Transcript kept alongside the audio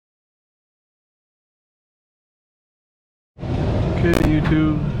Okay,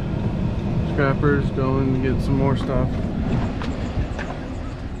 YouTube scrappers, going to get some more stuff.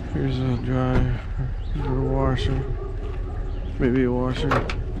 Here's a dryer, here's a washer, maybe a washer.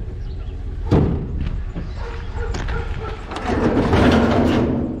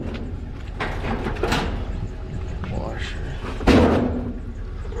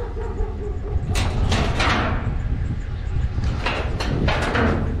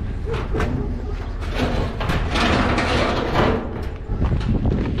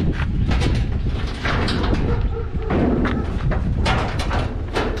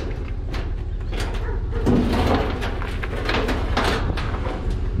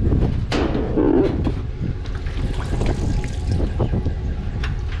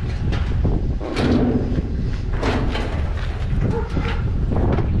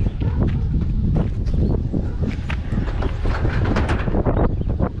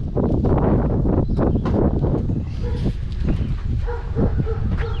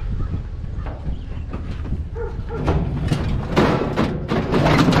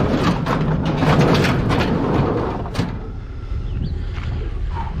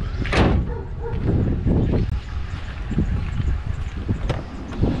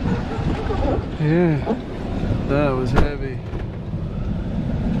 Yeah, that was heavy.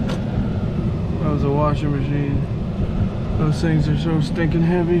 That was a washing machine. Those things are so stinking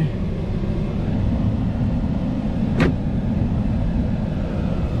heavy.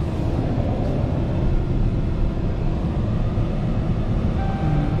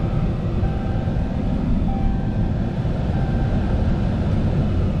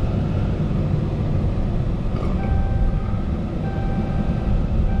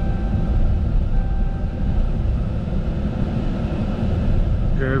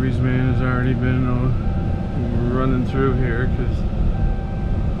 Garbage man has already been running through here because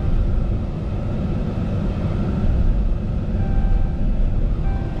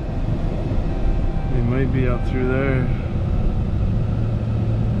he might be up through there.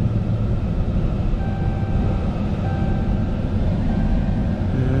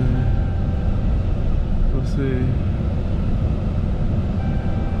 Yeah, we'll see.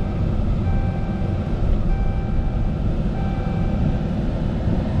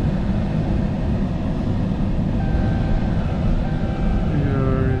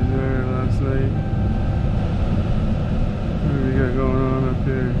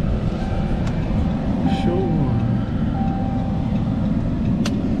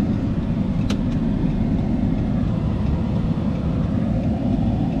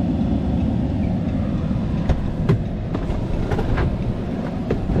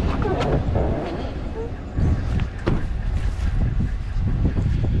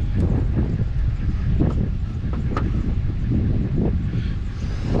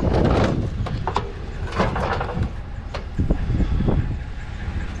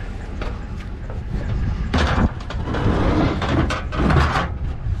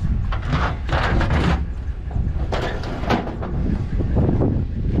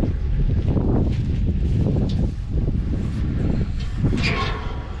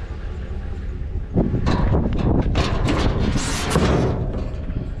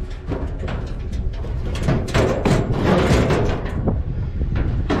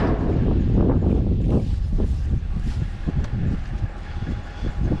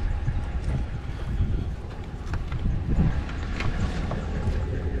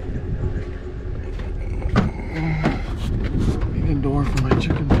 Door for my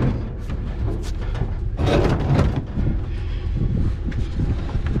chicken pen.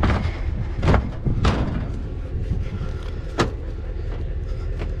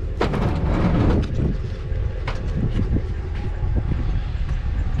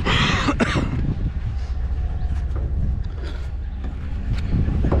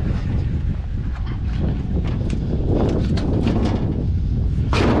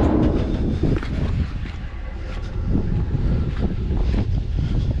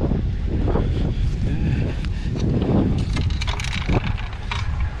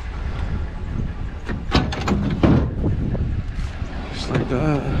 Like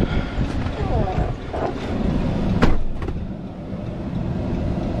that.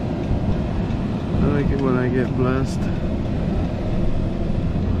 I like it when I get blessed.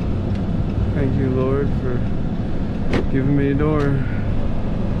 Thank you, Lord, for giving me a door.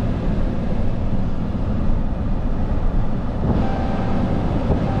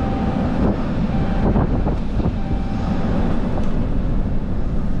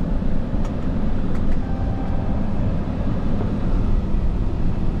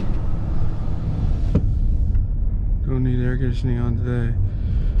 Don't need air conditioning on today.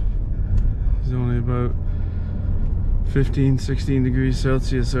 It's only about 15, 16 degrees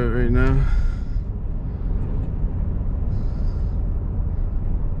Celsius out right now.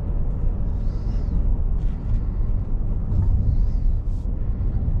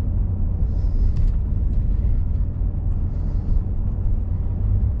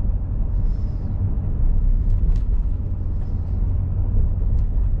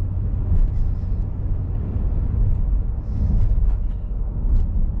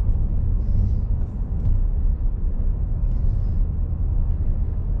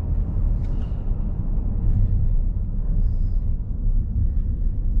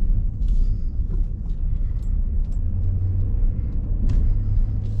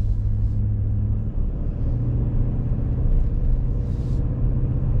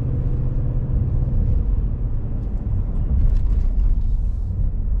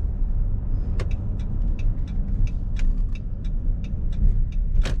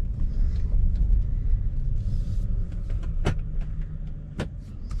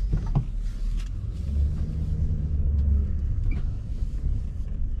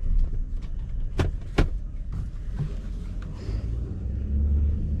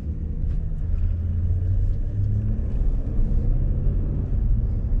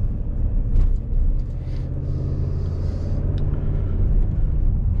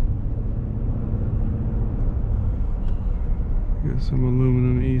 Got some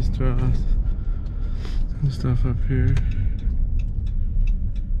aluminum eavesdrops and stuff up here.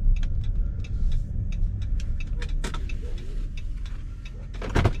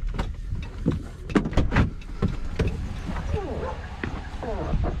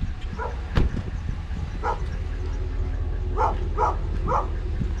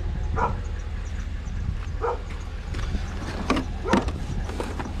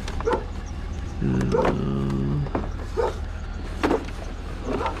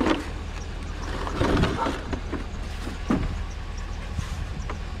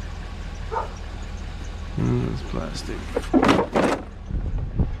 That's plastic.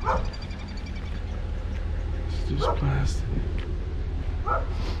 It's just plastic.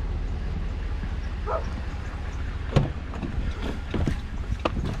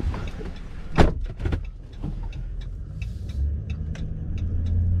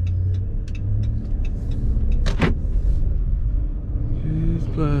 It's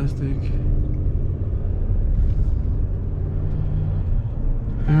plastic.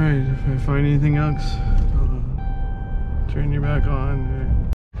 Alright, if I find anything else, I'll turn you back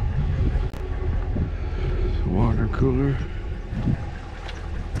on. Water cooler.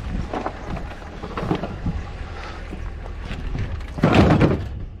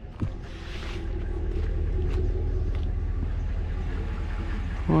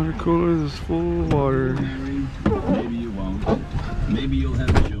 Water cooler is full of water. Maybe you won't. Maybe you'll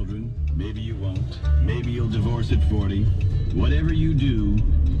have children. Maybe you won't. Maybe you'll divorce at 40. Whatever you do,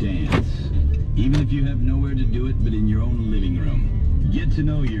 dance. Even if you have nowhere to do it but in your own living room. Get to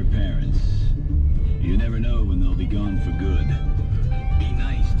know your parents. You never know when they'll be gone for good. Be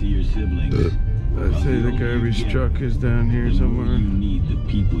nice to your siblings. I'd say the garbage truck is down here somewhere. You need the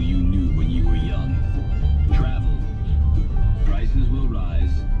people you knew when you were young. Travel. Prices will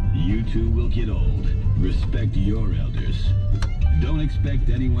rise. You too will get old. Respect your elders. Don't expect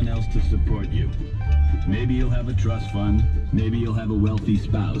anyone else to support you. Maybe you'll have a trust fund. Maybe you'll have a wealthy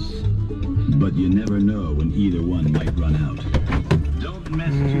spouse. But you never know when either one might run out. Don't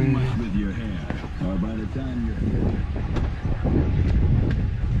mess too much with your hair, or by the time you're...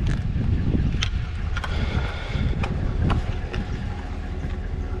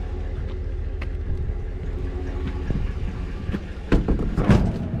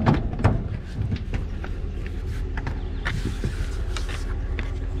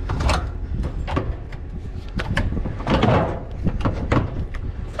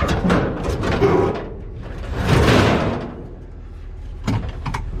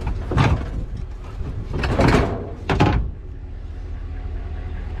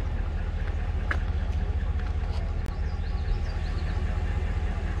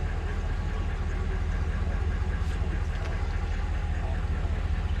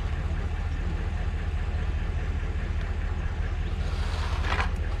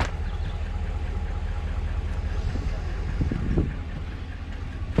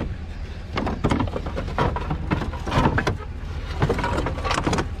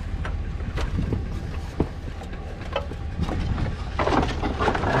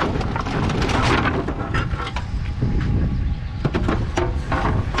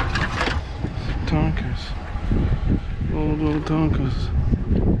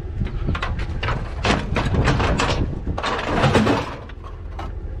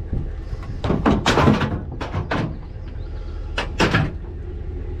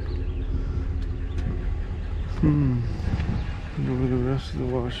 to the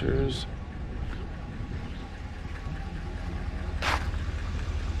washers.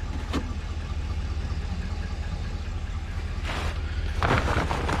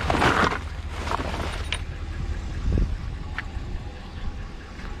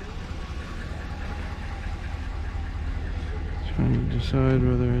 Trying to decide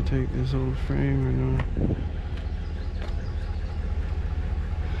whether I take this old frame or not.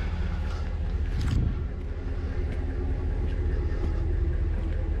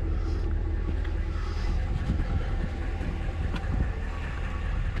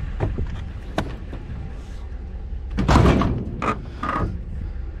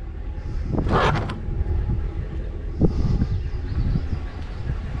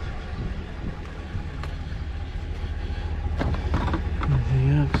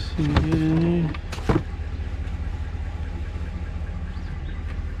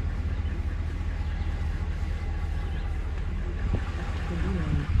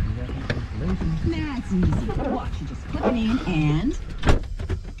 That's easy. Watch, you just clip it in and...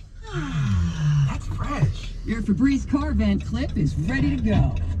 That's fresh. Your Febreze car vent clip is ready to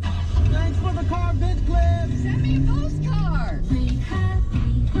go. Thanks for the car vent clip. Send me a postcard.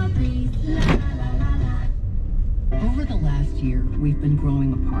 Over the last year, we've been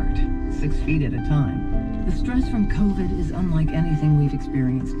growing apart, 6 feet at a time. The stress from COVID is unlike anything we've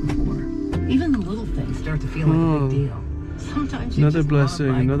experienced before. Even the little things start to feel like a big deal. Sometimes you Another just blessing,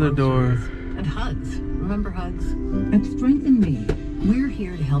 wanna buy another door. groceries. And hugs. Remember hugs? At Strengthen Me, we're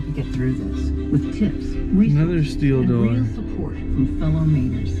here to help you get through this with tips, resources, Another steel and door. real support from fellow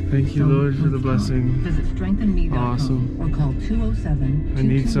Mainers. Thank you, So Lord, for the let's blessing. talk. Visit strengthenme.com Awesome. or call 207 I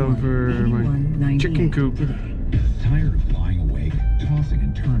need some for my chicken coop. today. Tired of lying awake, tossing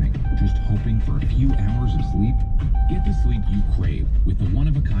and turning, just hoping for a few hours of sleep? Get the sleep you crave with the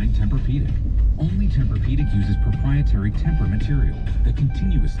one-of-a-kind Tempur-Pedic. Only Tempur-Pedic uses proprietary Tempur material that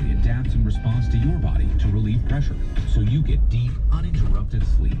continuously adapts and responds to your body to relieve pressure, so you get deep, uninterrupted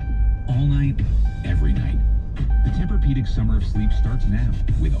sleep. All night, every night. The Tempur-Pedic Summer of Sleep starts now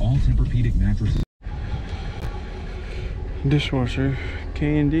with all Tempur-Pedic mattresses. Dishwasher.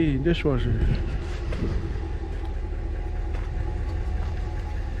 K&D dishwasher.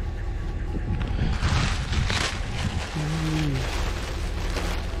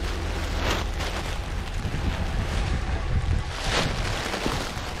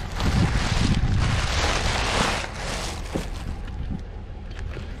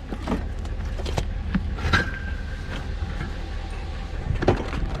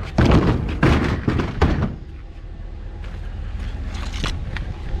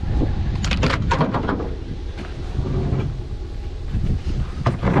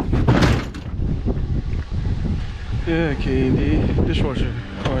 Yeah, K&D dishwasher.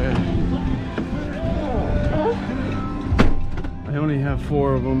 Oh yeah. I only have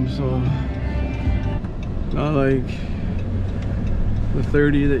 4 of them, so not like the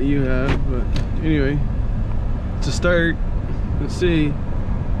 30 that you have, but anyway, it's a start. Let's see.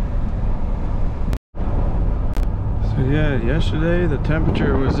 So yeah, yesterday the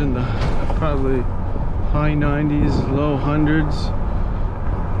temperature was in the probably high 90s, low hundreds.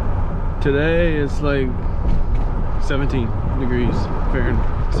 Today it's like 17 degrees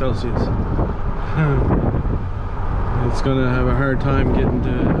Fahrenheit, Celsius. It's gonna have a hard time getting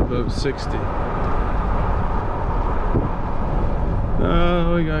to about 60.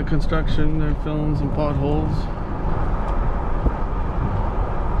 We got construction, they're filling some potholes,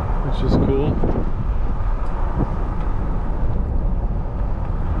 which is cool.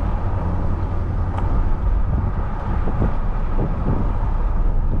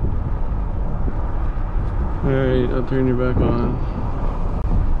 Alright, I'll turn you back on.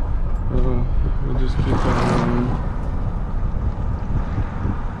 We'll just keep that on.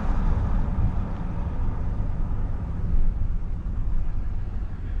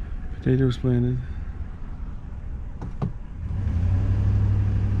 Potatoes planted.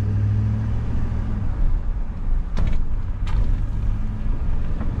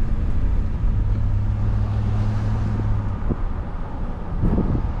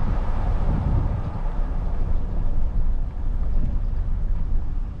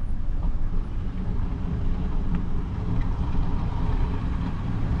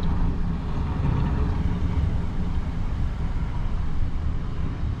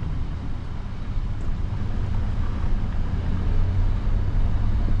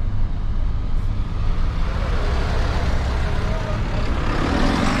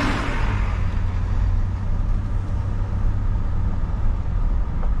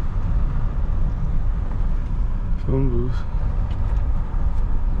 Phone booth.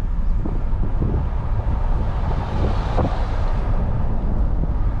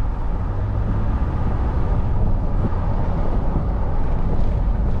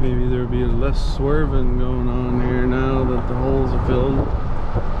 Maybe there'll be less swerving going on here now that the holes are filled.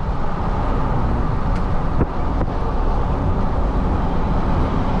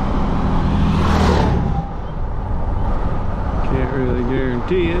 Can't really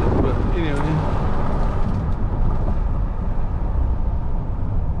guarantee it, but anyway.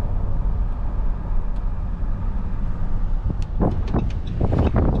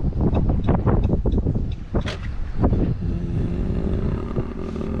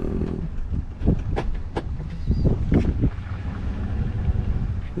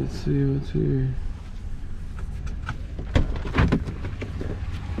 Let's see what's here.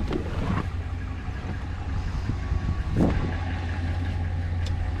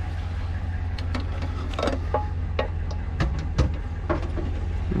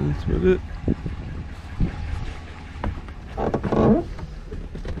 That's about it.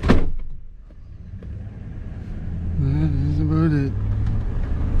 That is about it.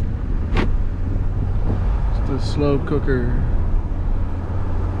 Just a slow cooker.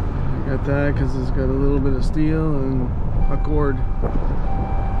 Got that because it's got a little bit of steel and a cord.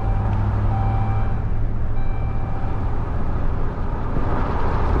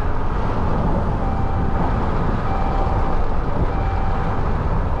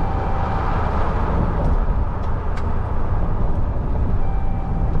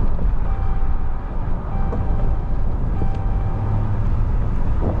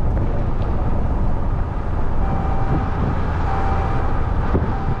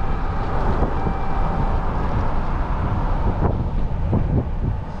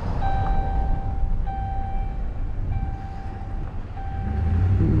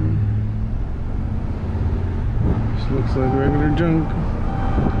 Looks like regular junk.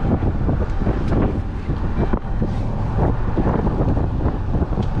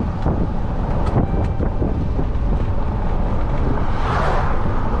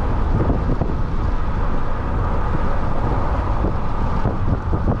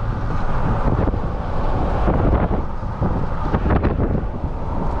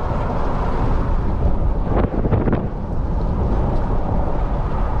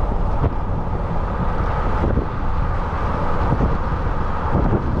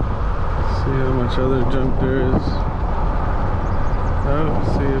 Other junk there is. Oh,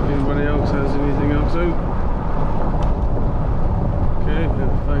 see if anybody else has anything else out. Okay, if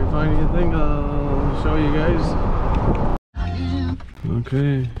I can find anything, I'll show you guys.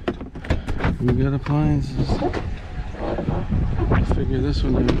 Okay, we got appliances. Let's figure this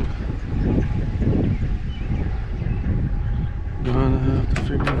one out. Gonna have to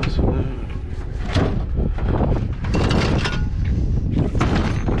figure this one out.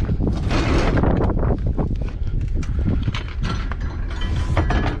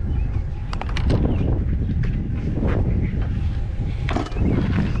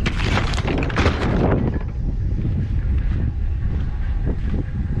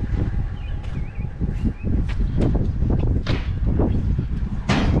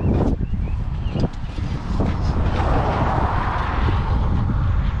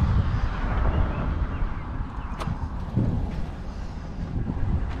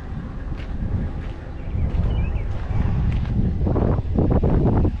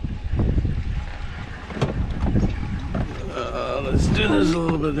 Let's do this a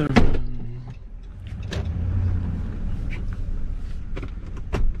little bit different.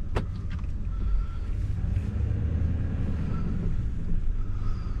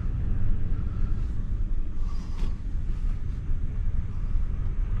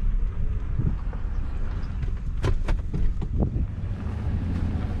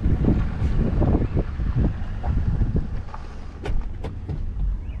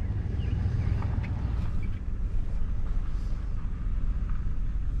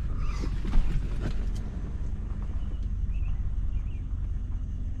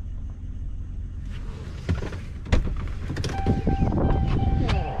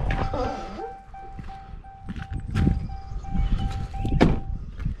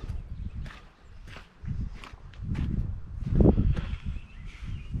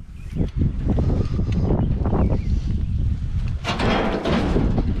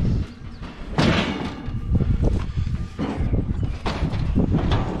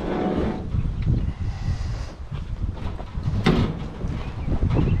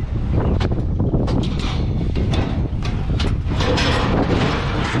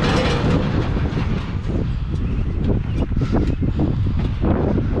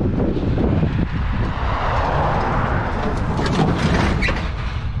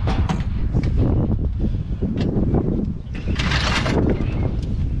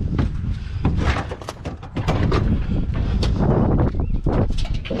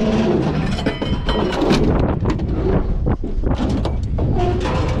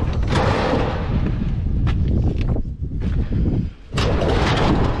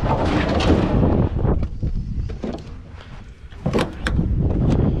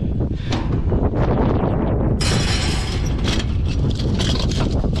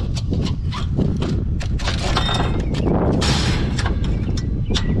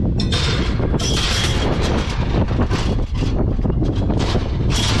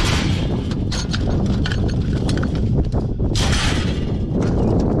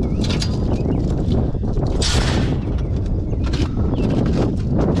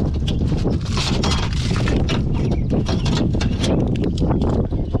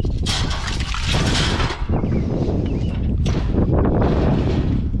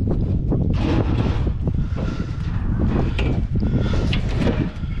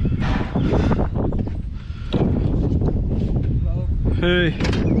 Hey.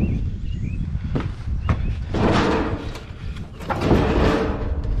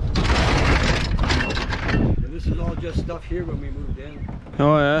 This is all just stuff here when we moved in.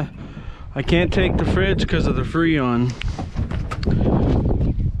 Oh yeah. I can't take the fridge because of the Freon.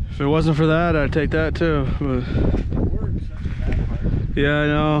 If it wasn't for that, I'd take that too. But It works, that's the bad part. yeah, I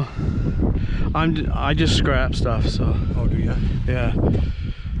know. I just scrap stuff, so Oh, do you? yeah.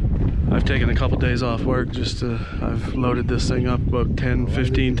 I've taken a couple days off work just to, I've loaded this thing up about 10,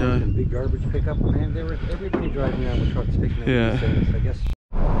 15 times. Big garbage pickup, man. Everybody driving around with trucks picking up Yeah. these things. I guess.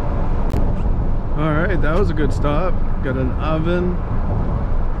 Alright, that was a good stop. Got an oven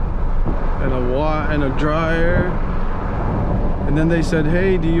and a dryer. And then they said,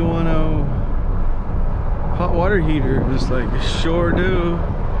 hey, do you want a hot water heater? Just like, sure do.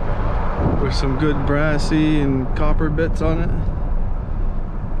 With some good brassy and copper bits on it.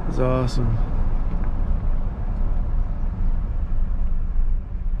 It's awesome.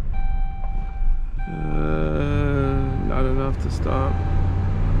 Not enough to stop.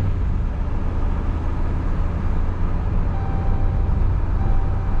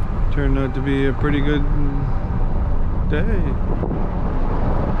 Turned out to be a pretty good day.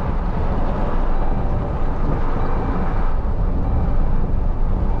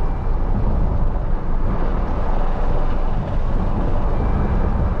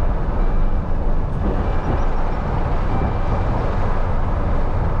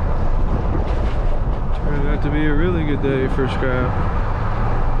 Turned out to be a really good day for scrap.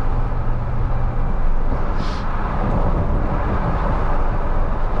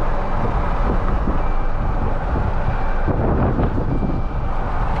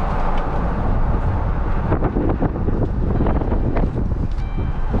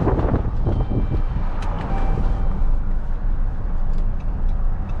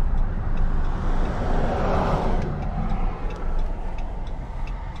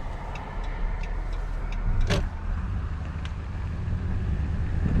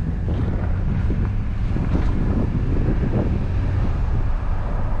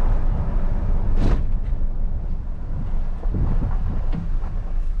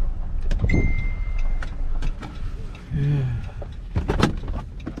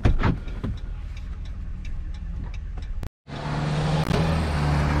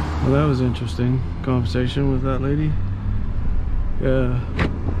 Well, that was interesting conversation with that lady. Yeah.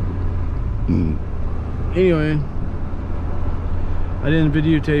 Anyway, I didn't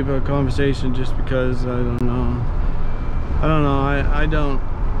videotape a conversation just because I don't know. I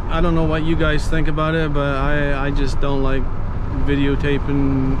don't know what you guys think about it, but I just don't like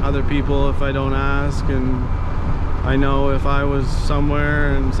videotaping other people if I don't ask. And I know if I was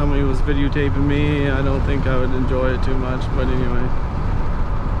somewhere and somebody was videotaping me, I don't think I would enjoy it too much. But anyway,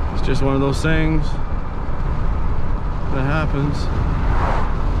 it's just one of those things that happens.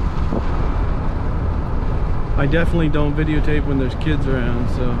 I definitely don't videotape when there's kids around,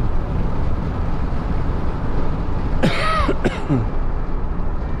 so.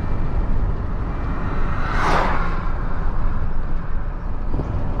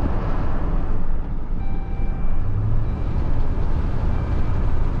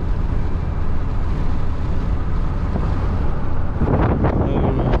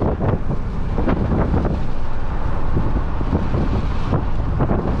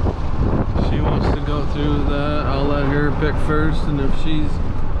 Pick first, and if just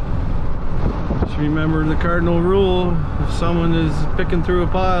remember the cardinal rule: if someone is picking through a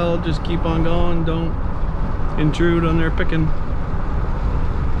pile, just keep on going, don't intrude on their picking.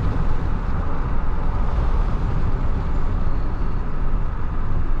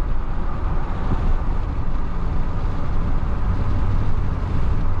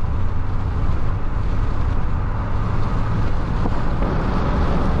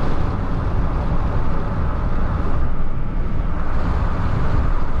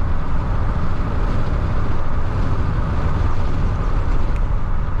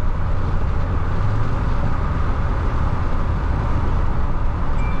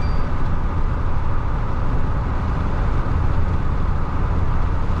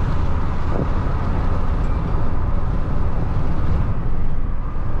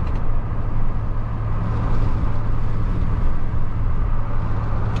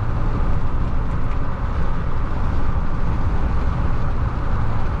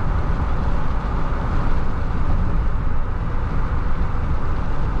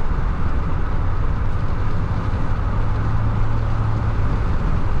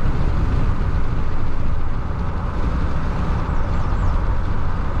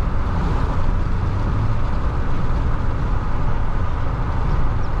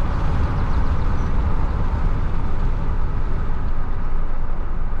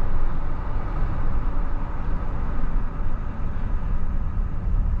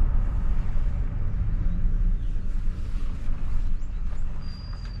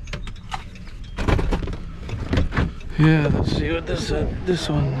 Yeah, let's see what this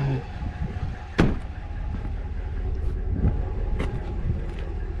one.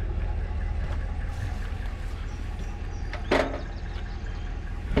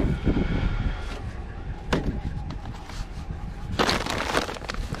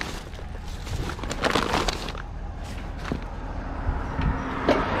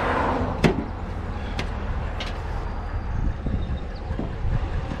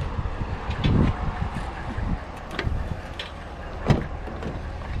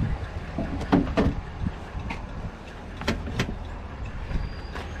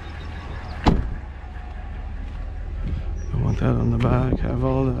 That on the back, have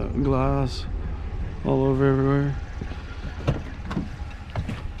all the glass all over everywhere.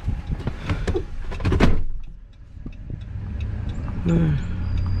 There.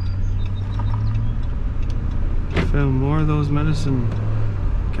 Found more of those medicine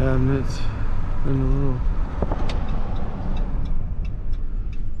cabinets in the little.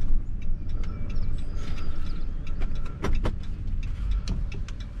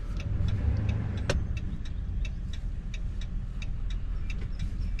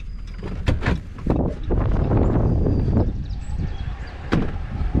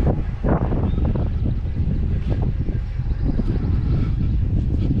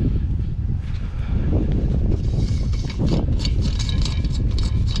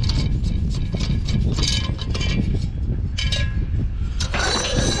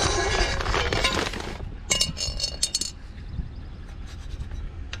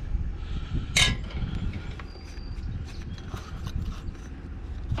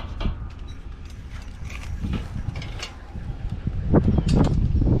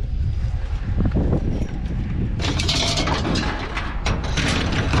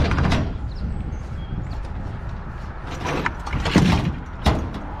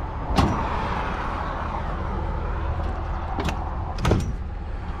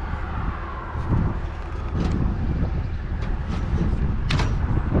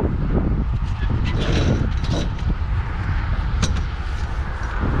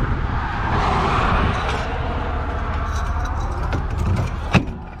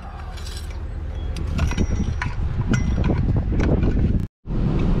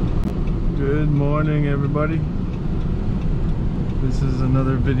 Good morning, everybody. This is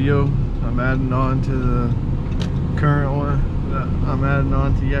another video I'm adding on to the current one that I'm adding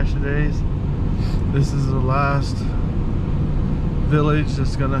on to yesterday's. This is the last village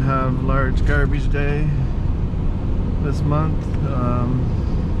that's gonna have large garbage day this month.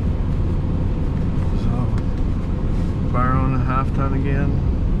 So borrowing a half ton again.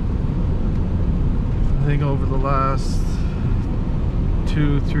 I think over the last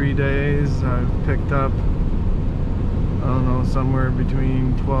 2-3 days I've picked up, I don't know, somewhere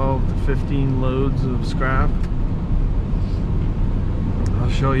between 12 to 15 loads of scrap. I'll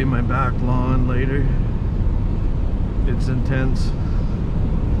show you my back lawn later. It's intense.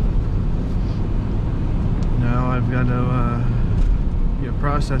 Now I've got to get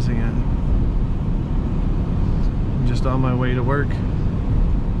processing it. I'm just on my way to work.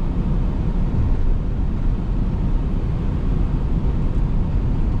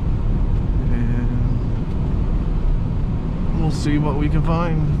 See what we can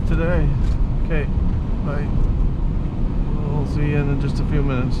find today. Okay, bye. We'll see you in just a few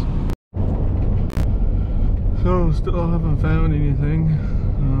minutes. So, still haven't found anything.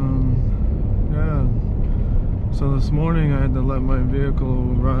 Yeah. So this morning I had to let my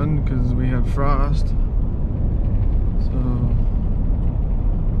vehicle run because we had frost. So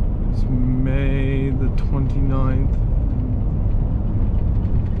it's May the 29th.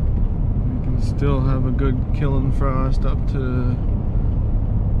 Still have a good killing frost up to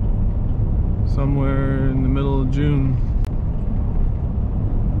somewhere in the middle of June.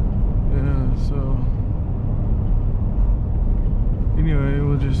 Yeah, so anyway,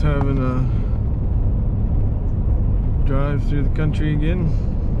 we're just having a drive through the country again.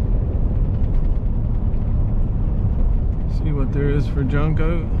 See what there is for junk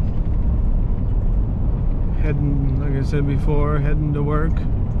out. Heading, like I said before, heading to work.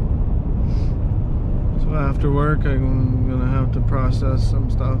 So after work I'm gonna have to process some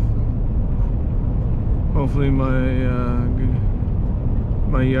stuff. Hopefully my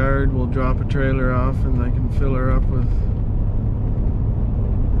yard will drop a trailer off and I can fill her up with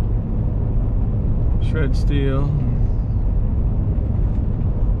shred steel.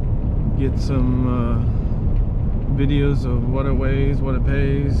 Get some videos of what it weighs, what it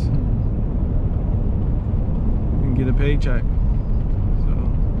pays, and get a paycheck.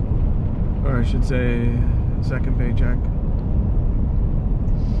 Or I should say, second paycheck.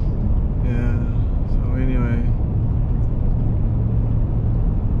 Yeah, so anyway,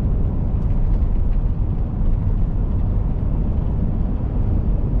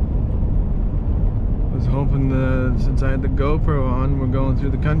 since I had the GoPro on, we're going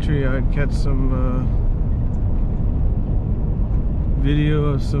through the country, I'd catch some video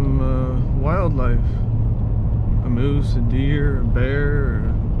of some wildlife. A moose, a deer, a bear,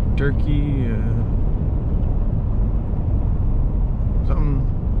 a turkey, something.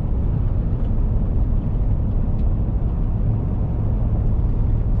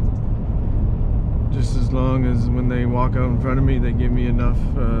 Just as long as when they walk out in front of me, they give me enough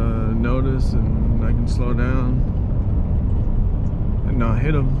notice and I can slow down and not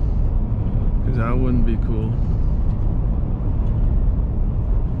hit them, because that wouldn't be cool.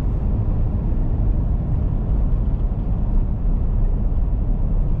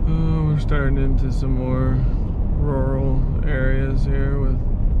 We're starting into some more rural areas here with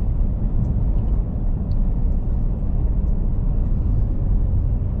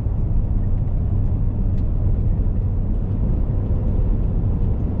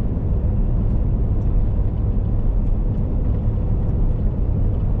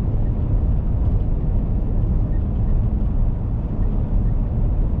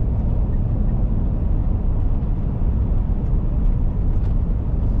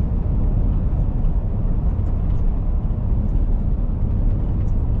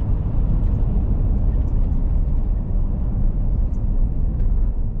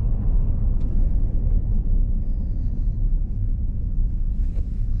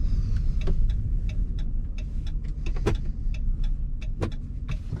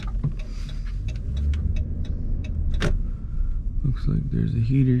looks like there's a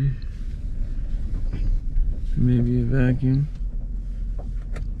heater, maybe a vacuum.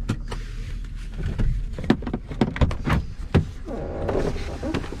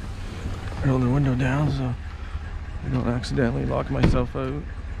 Roll the window down so I don't accidentally lock myself out.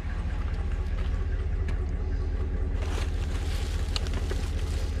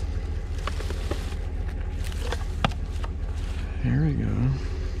 Here we go.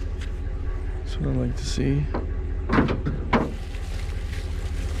 That's what I like to see.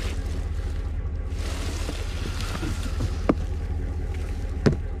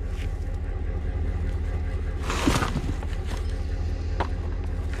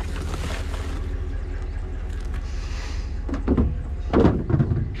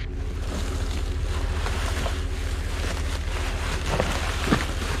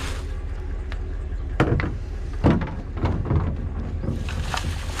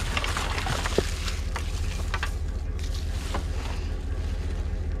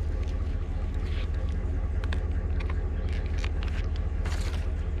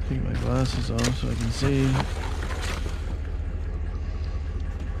 Take my glasses off so I can see.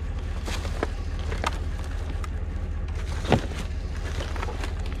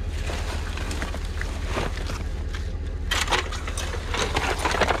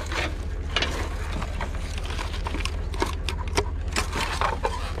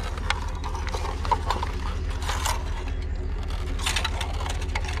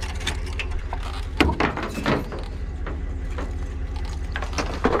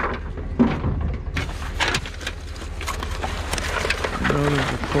 Oh, there's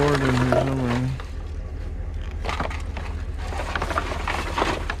a cord in here somewhere.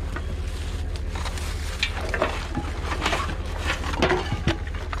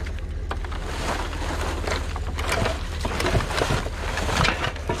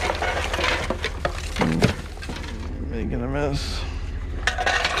 Making a mess.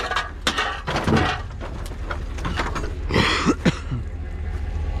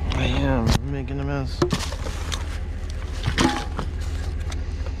 I am making a mess.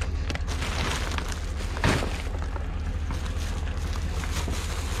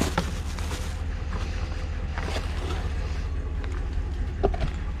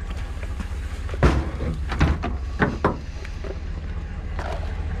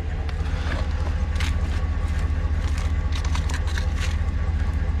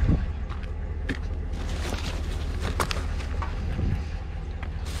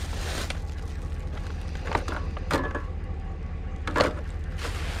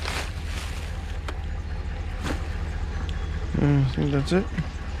 I think that's it.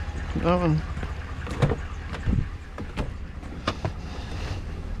 That one.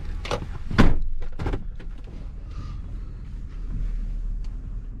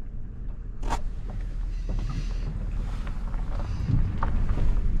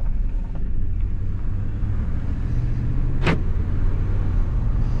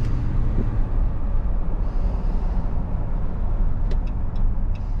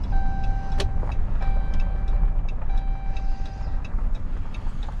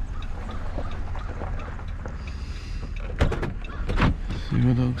 See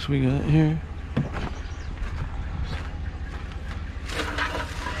what else we got here.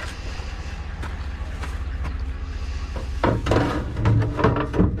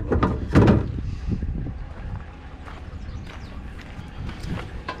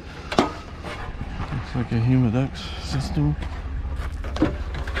 like a Humidex system.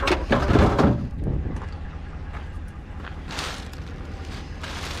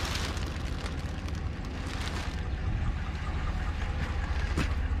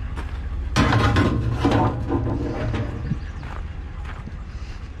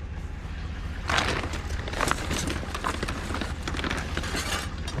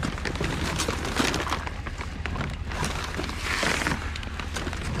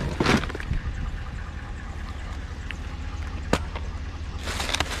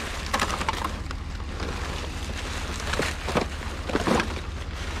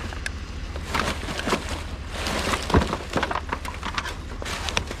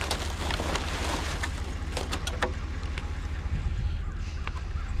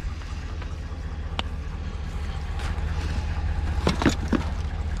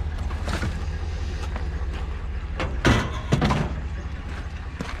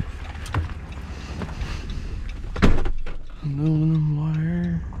 Aluminum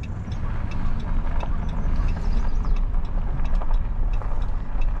wire.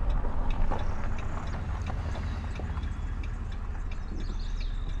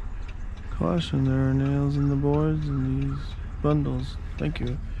 Caution, there are nails in the boards in these bundles. Thank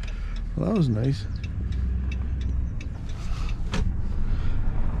you. Well, that was nice.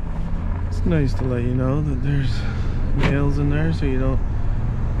 It's nice to let you know that there's nails in there so you don't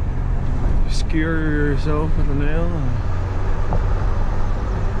skewer yourself with a nail.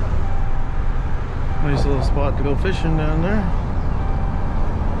 Nice little spot to go fishing down there.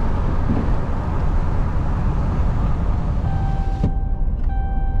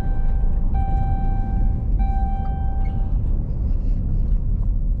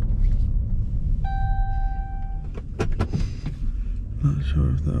 Not sure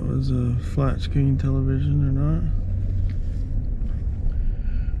if that was a flat screen television or not.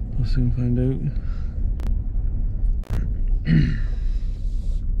 We'll soon find out.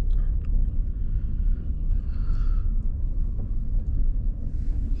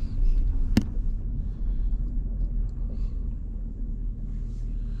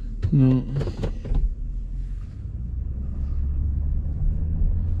 No.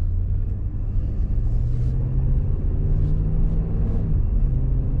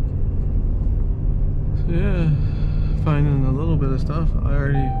 So yeah, finding a little bit of stuff.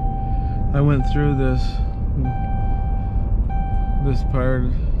 I went through this part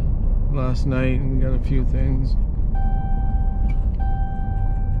last night and got a few things.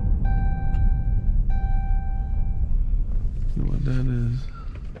 Don't know what that is.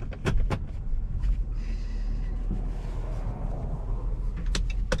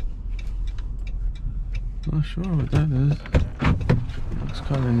 Not sure what that is. Looks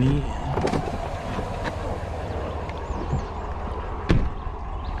kind of neat.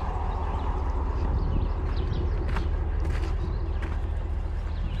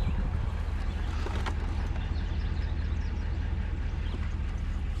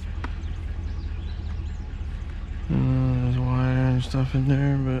 There's wire and stuff in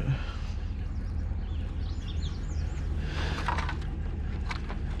there, but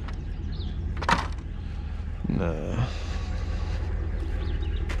no.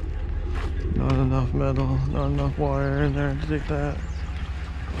 Not enough metal, not enough wire in there to take that.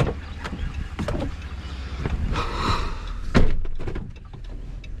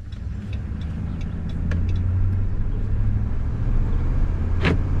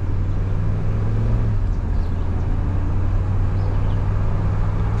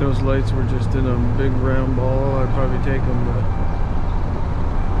 If those lights were just in a big round ball, I'd probably take them, but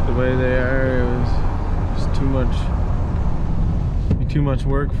the way they are, it was just too much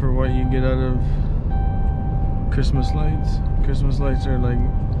work for what you get out of Christmas lights. Christmas lights are like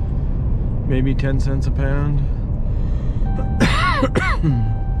maybe 10 cents a pound.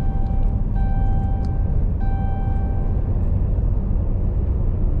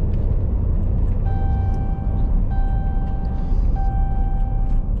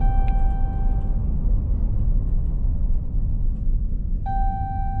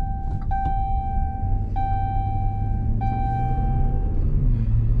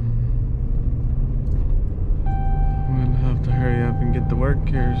 Get to work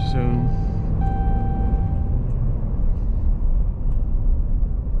here soon.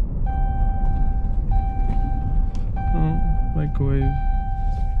 Oh, microwave.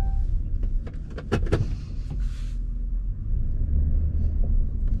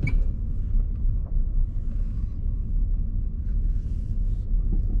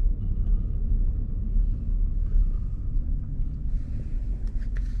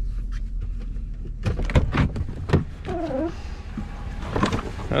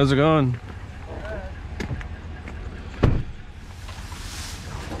 How's it going?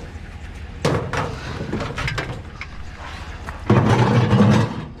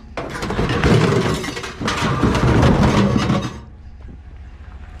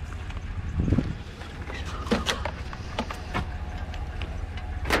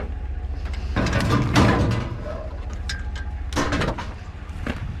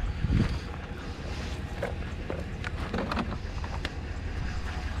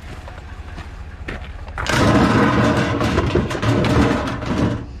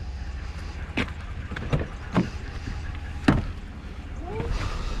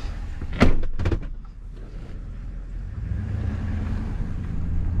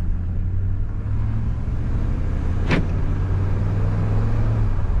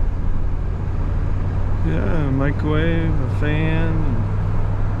 microwave, a fan,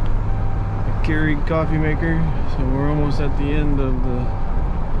 a Keurig coffee maker. So we're almost at the end of the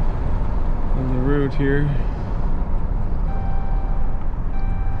route here.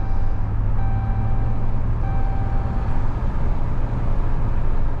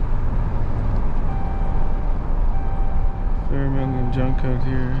 Fair amount of junk out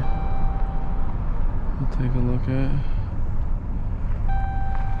here. We'll take a look at.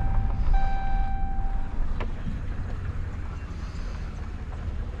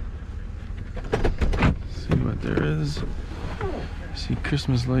 See what there is. See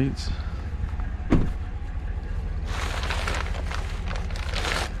Christmas lights.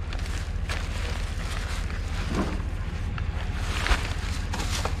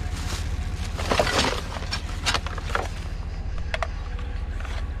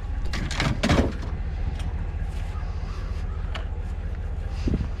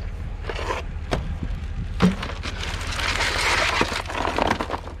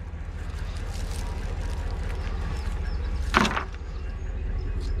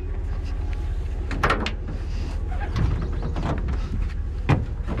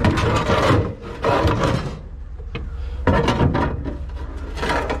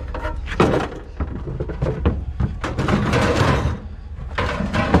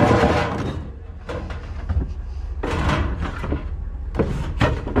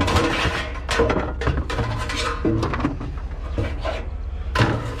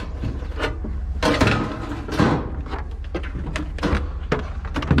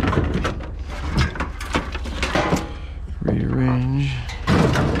 Rearrange.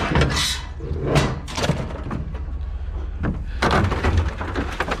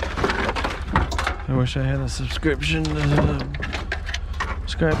 I wish I had a subscription to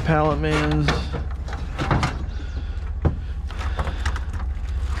Scrap Pallet Man's.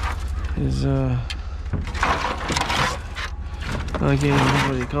 His I can't even know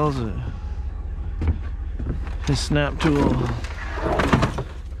what he calls it. His snap tool.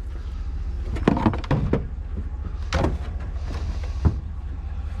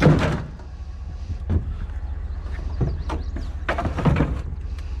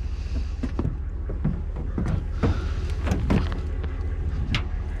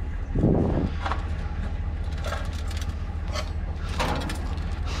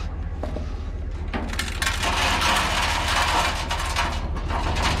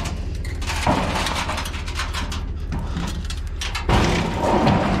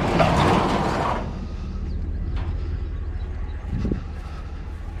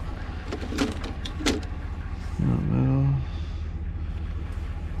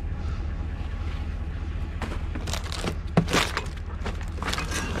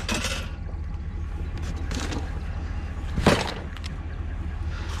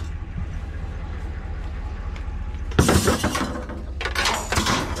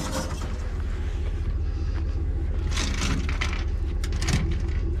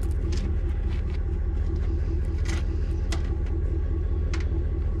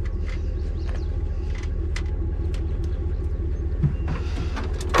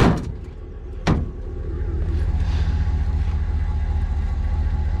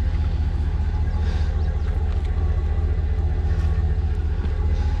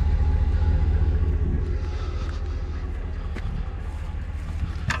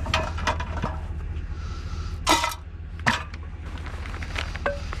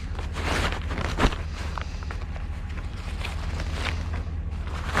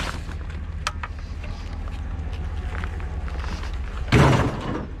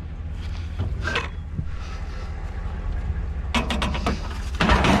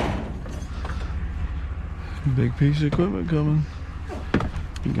 Big piece of equipment coming.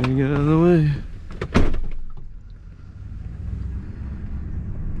 You gotta get out of the way.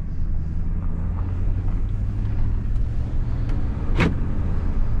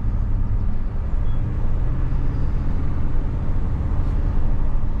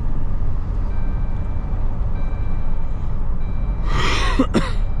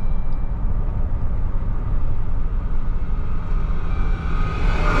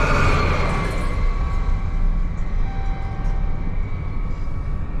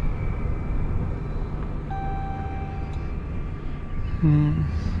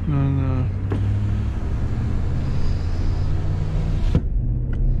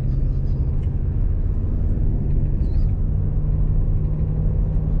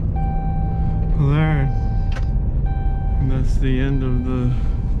 The end of the,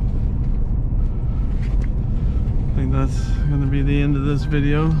 I think that's gonna be the end of this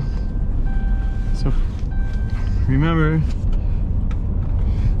video. So remember,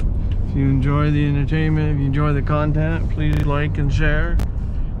 If you enjoy the entertainment, if you enjoy the content, please like and share,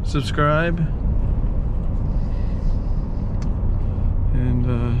 subscribe, and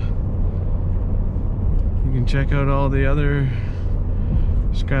you can check out all the other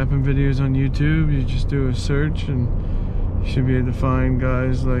scrapping videos on YouTube. You just do a search and you should be able to find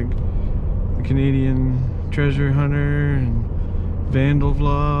guys like the Canadian Treasure Hunter and Vandal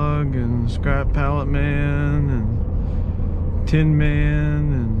Vlog and Scrap Pallet Man and Tin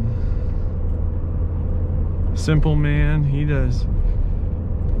Man and Simple Man. He does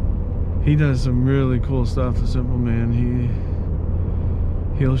some really cool stuff. The Simple Man,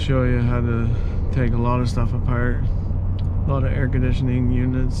 he'll show you how to take a lot of stuff apart, a lot of air conditioning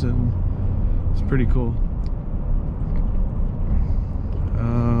units, and it's pretty cool.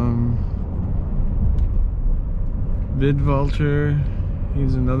 VidVulture,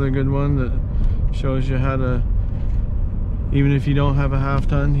 he's another good one that shows you how to, even if you don't have a half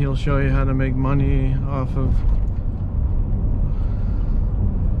ton, he'll show you how to make money off of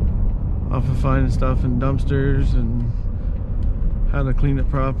finding stuff in dumpsters and how to clean it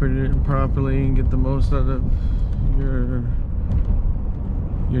properly and get the most out of your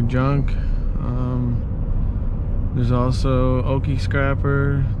junk. There's also Okie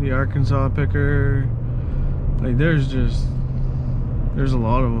Scrapper, the Arkansas Picker. Like there's a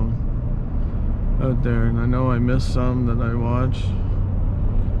lot of them out there, and I know I missed some that I watch.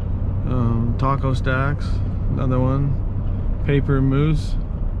 Taco Stacks, another one. Paper Moose,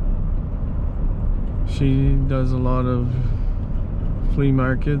 she does a lot of flea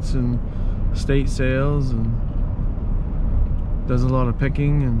markets and estate sales and does a lot of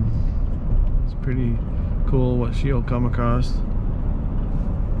picking, and it's pretty cool what she'll come across.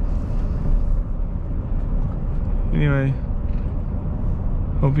 Anyway,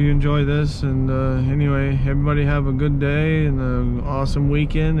 hope you enjoy this, and anyway, everybody have a good day and an awesome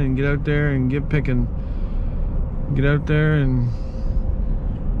weekend, and get out there and get picking. Get out there and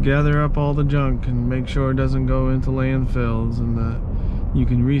gather up all the junk and make sure it doesn't go into landfills, and that you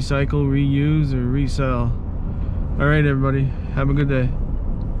can recycle, reuse, or resell. Alright everybody, have a good day.